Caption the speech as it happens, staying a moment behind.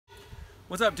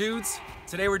What's up, dudes?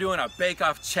 Today we're doing a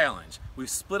bake-off challenge. We've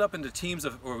split up into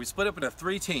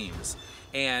 3 teams,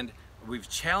 and we've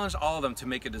challenged all of them to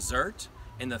make a dessert,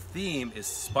 and the theme is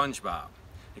SpongeBob.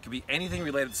 It could be anything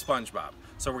related to SpongeBob.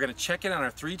 So we're gonna check in on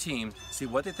our 3 teams, see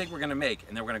what they think we're gonna make,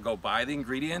 and then we're gonna go buy the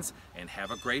ingredients and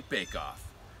have a great bake-off.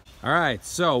 All right,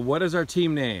 so what is our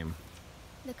team name?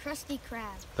 The Krusty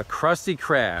Krab. The Krusty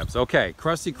Krabs. Okay,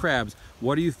 Krusty Krabs,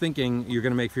 what are you thinking you're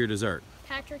gonna make for your dessert?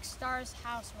 Patrick Star's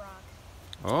House Rock.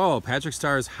 Oh, Patrick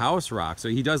Star's House Rock. So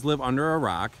he does live under a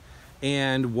rock.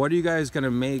 And what are you guys gonna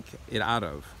make it out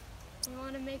of? We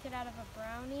want to make it out of a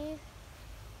brownie,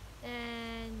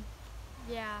 and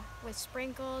yeah, with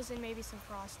sprinkles and maybe some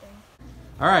frosting.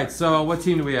 All right, so what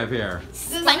team do we have here?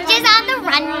 Sponges on the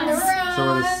run. So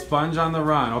we're the Sponge on the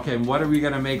Run. Okay, and what are we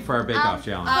gonna make for our bake-off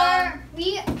challenge?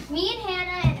 Me and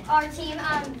Hannah and our team,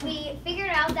 we figured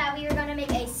out that we were gonna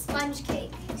make a sponge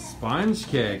cake. Sponge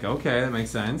cake. Okay, that makes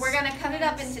sense. We're gonna cut it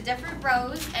up into different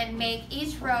rows and make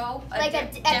each row Like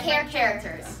a different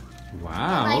characters.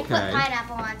 Wow. Like put Okay.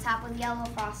 pineapple on top with yellow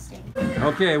frosting.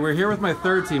 Okay, we're here with my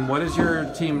 3rd team. What is your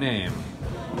team name?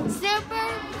 Super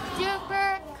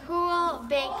duper cool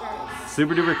bakers.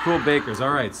 Super Duper Cool Bakers. All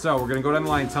right, so we're gonna go down the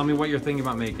line. Tell me what you're thinking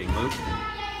about making, Luke.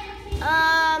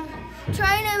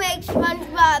 Trying to make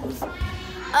SpongeBob's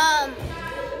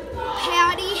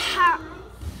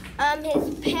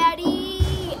his patty,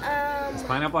 It's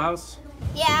Pineapple House?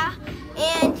 yeah,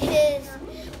 and his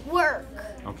work.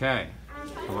 Okay.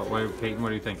 Peyton,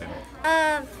 what are you thinking?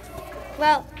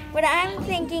 Well, what I'm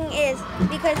thinking is,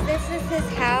 because this is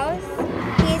his house,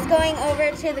 he's going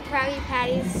over to the Krabby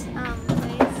Patty's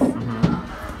place,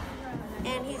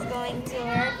 and he's going to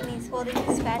work, and he's holding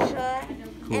a spatula.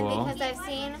 Cool. And because I've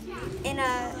seen in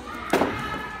an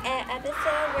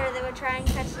episode where they were trying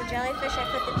to catch the jellyfish, I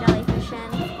put the jellyfish in.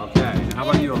 Okay. And how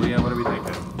about you, Aaliyah? What are we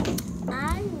thinking?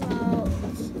 I wrote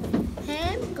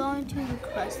him going to the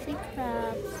Krusty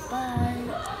Krab,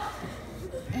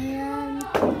 and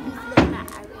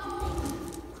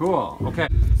Cool. Okay.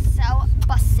 So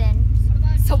bussin'.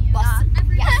 So bussin'.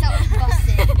 Yeah, so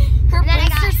bussin'. And then I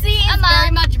got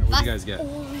very much What did you guys get?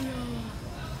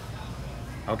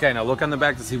 Okay, now look on the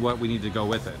back to see what we need to go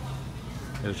with it.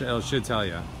 It should tell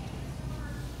you.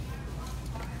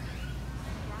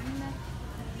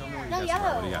 No,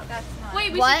 yellow. What do you got?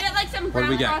 Wait, we What? should get like some What do brown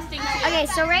we get? frosting. Okay,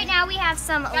 so right now we have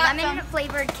some lemon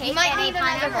flavored cake might and a need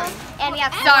another pineapple. one. And we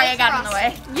have Sorry, I got in the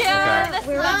way. Okay. That's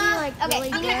we're gonna be like Okay,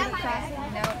 really I'm good gonna at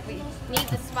frosting. no, we need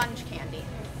the sponge candy.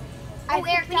 Oh,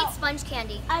 Eric, we need sponge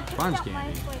candy. Sponge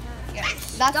candy.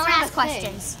 That's Don't ask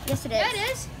questions. Yes, it is. Yeah, it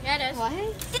is. Yeah, it is. What?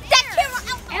 Get that camera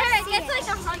out. Eric, it's like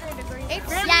 100 degrees. Yeah,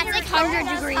 it's like 100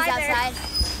 degrees outside.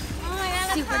 Oh my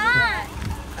god, Super hot.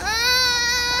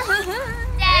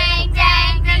 Dang,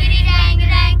 dang, diggity, dang,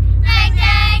 dang, dang,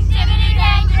 dang, diggity,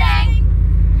 dang, dang.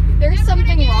 There's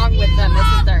something wrong with them,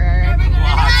 isn't there?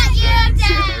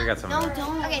 You got some.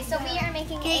 Okay, so we are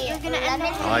making a lemon.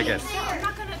 I like it.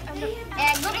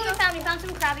 And look what we found. We found some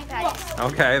Krabby Patties.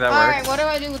 Okay, that Alright, works. what do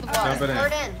I do with the water? Jump it in.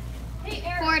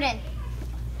 Pour it in.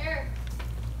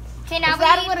 Okay, now Is we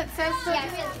that need... what it says? Yeah,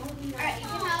 it says... Alright, you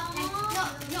can help.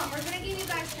 No, we're gonna give you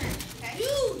guys turns, okay?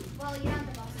 Well, you have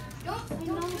the boss. Don't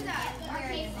do that.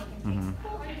 Okay.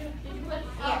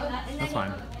 That's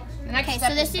fine. Okay, so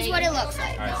this is what it looks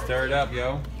like. All right, stir it up,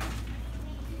 yo.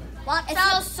 It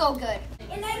smells so good.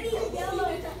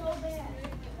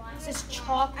 This is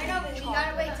chocolate. I know, but we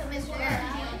gotta wait till Mr. Eric.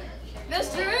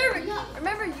 Mr. Eric,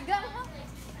 remember, you gotta help.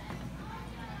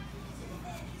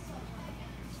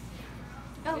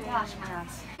 Oh gosh, my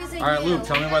ass. All right, Luke,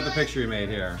 tell me about the picture you made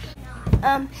here.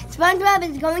 SpongeBob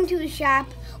is going to the shop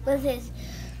with his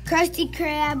Krusty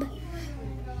Krab,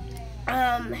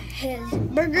 his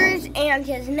burgers, and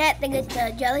his net that gets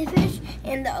the jellyfish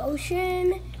in the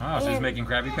ocean. Oh, so he's making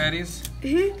Krabby Patties?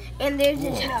 And there's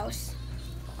his Cool. house.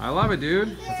 I love it,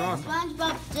 dude. That's awesome.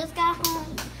 SpongeBob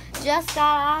just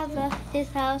got out of his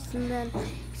house, and then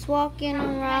he's walking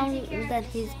around, and then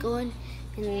he's going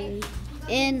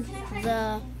in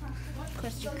the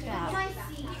Krusty Krab.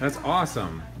 That's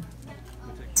awesome.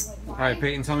 All right,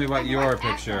 Peyton, tell me about your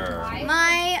picture.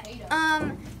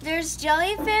 There's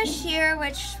jellyfish here,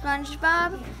 which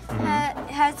SpongeBob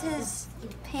has his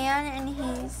pan, and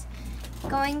he's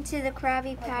going to the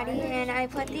Krabby Patty, and I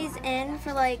put these in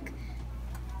for like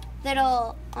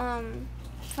little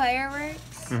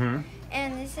fireworks. And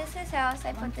this is his house.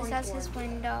 I put this as his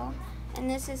window, and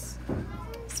this is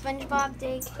SpongeBob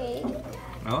Day cake.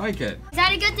 I like it. Is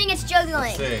that a good thing it's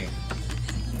juggling? Let's see.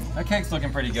 That cake's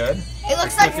looking pretty good. It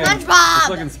looks like SpongeBob. It's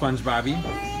looking SpongeBobby.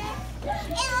 It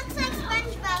looks like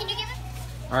SpongeBob. Can you give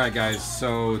it? All right, guys,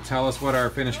 so tell us what our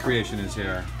finished creation is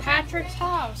here. Patrick's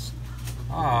house.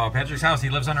 Oh, Patrick's house. He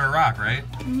lives under a rock, right?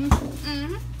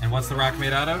 And what's the rock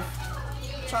made out of?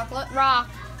 Chocolate rock.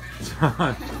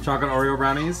 Chocolate Oreo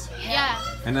brownies? Yeah.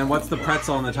 And then what's the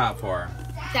pretzel on the top for?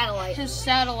 Satellite. His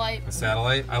satellite. A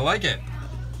satellite? I like it.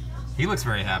 He looks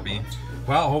very happy.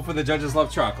 Well, hopefully the judges love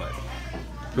chocolate.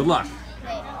 Good luck.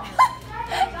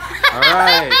 All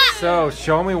right, so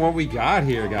show me what we got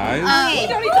here, guys. You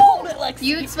don't even hold it like.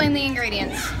 You explain the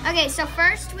ingredients. Okay, so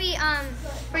first we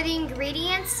for the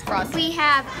ingredients we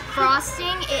have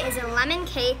frosting. It is a lemon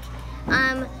cake.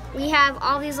 We have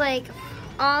all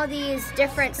these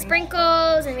different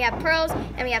sprinkles, and we have pearls,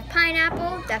 and we have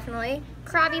pineapple, definitely,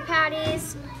 Krabby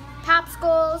Patties,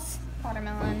 popsicles,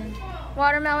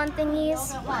 watermelon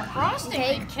thingies,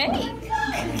 Frosting cake.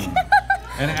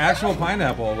 An actual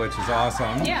pineapple, which is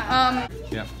awesome. Yeah.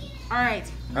 Yeah. All right.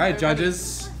 All right,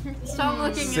 judges. Stop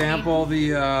looking Sample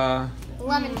the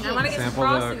lemon cake. I want to get some sample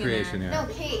frosting the in creation there. here.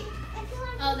 No, cake.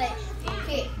 Oh, that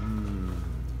cake.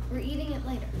 We're eating it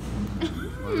later.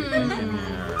 What are we thinking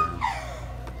here?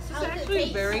 This is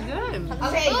actually very good.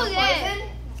 Okay, no poison.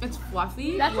 It's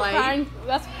fluffy, That's light, surprising.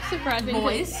 That's surprising.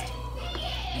 moist.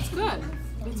 It's good.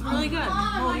 It's really good.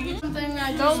 Oh, you get something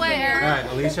I Go later. All right,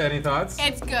 Alicia, any thoughts?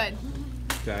 It's good.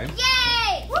 Okay.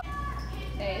 Yay!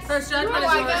 First judge, what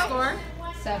is your score?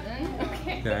 7.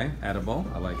 Okay. Edible.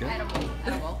 I like it.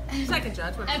 Edible. Second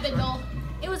judge, what is your score?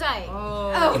 It was I.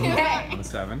 Oh. Okay. On a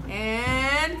 7.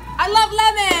 And I love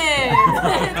lemon.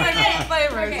 It's like a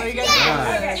flavor. So you guys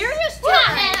Yes. You're just no,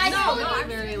 I'm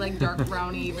very like dark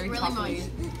brownie, very Really toffee.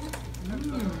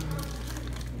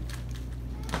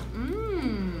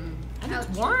 And it's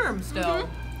warm still.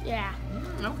 Yeah.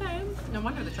 Okay. No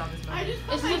wonder the chocolate's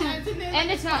melting. And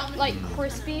it's not like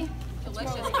crispy.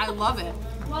 Delicious. I love it.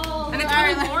 And it's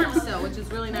very warm still, which is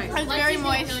really nice. It's very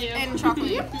moist and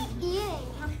chocolatey.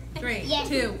 3,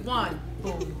 2, 1.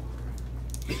 Boom.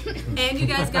 And you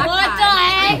guys got What the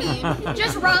pie. heck?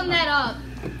 Just round that up.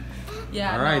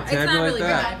 Yeah. All right, no, it's not tabulate really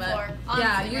that. good, but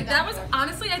yeah, that was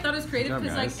honestly I thought it was creative Good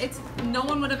because job, like guys. no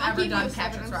one would have ever keep done it 7,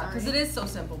 Patrick's I'm Rock because it sorry. is so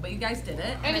simple, but you guys did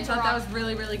it, And I it's thought that raw. was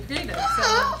really really creative.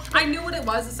 So I knew what it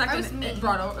was the second it was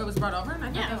brought over, and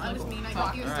I thought that was cool. So,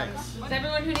 All right. is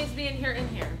everyone who needs to be in here in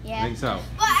here? I Yeah. think so.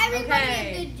 But everybody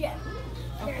Okay. in the gym.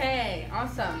 Okay,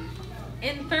 awesome.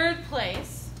 In third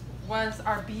place was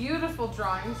our beautiful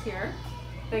drawings here.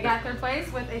 They got third place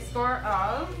with a score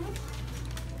of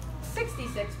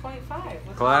 66.5.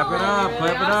 Clap it up. Really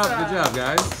Clap it up. awesome. Good job,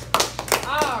 guys.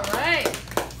 All right.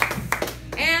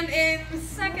 And in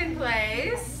second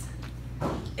place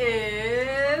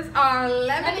is our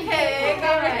lemon cake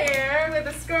over here with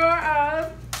a score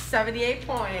of 78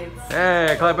 points.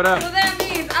 Hey, clap it So up. that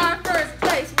means our first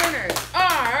place winners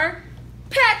are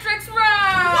Patrick's Rock!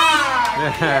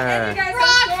 Yeah. And you guys got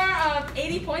a score of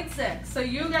 80.6. So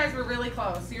you guys were really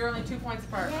close. So you're only 2 points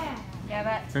apart. Yeah,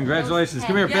 that. Congratulations.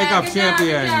 Come here, Yeah, Bake Off good job,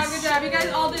 champions. Good job. You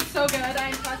guys all did so good.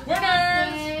 I'm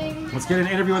winners! Let's get an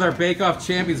interview with our Bake Off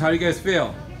champions. How do you guys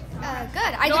feel? Good.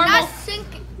 I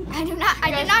did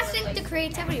not think the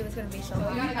creativity was going to be so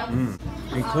good.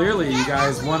 And clearly, you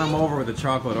guys won them over with the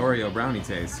chocolate Oreo brownie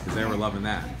taste because they were loving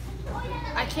that.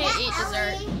 I can't eat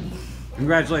dessert.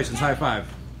 Congratulations. High five.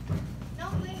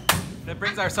 That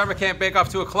brings our summer camp Bake Off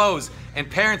to a close. And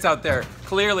parents out there,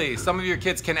 clearly, some of your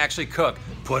kids can actually cook.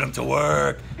 Put them to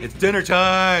work. It's dinner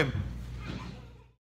time.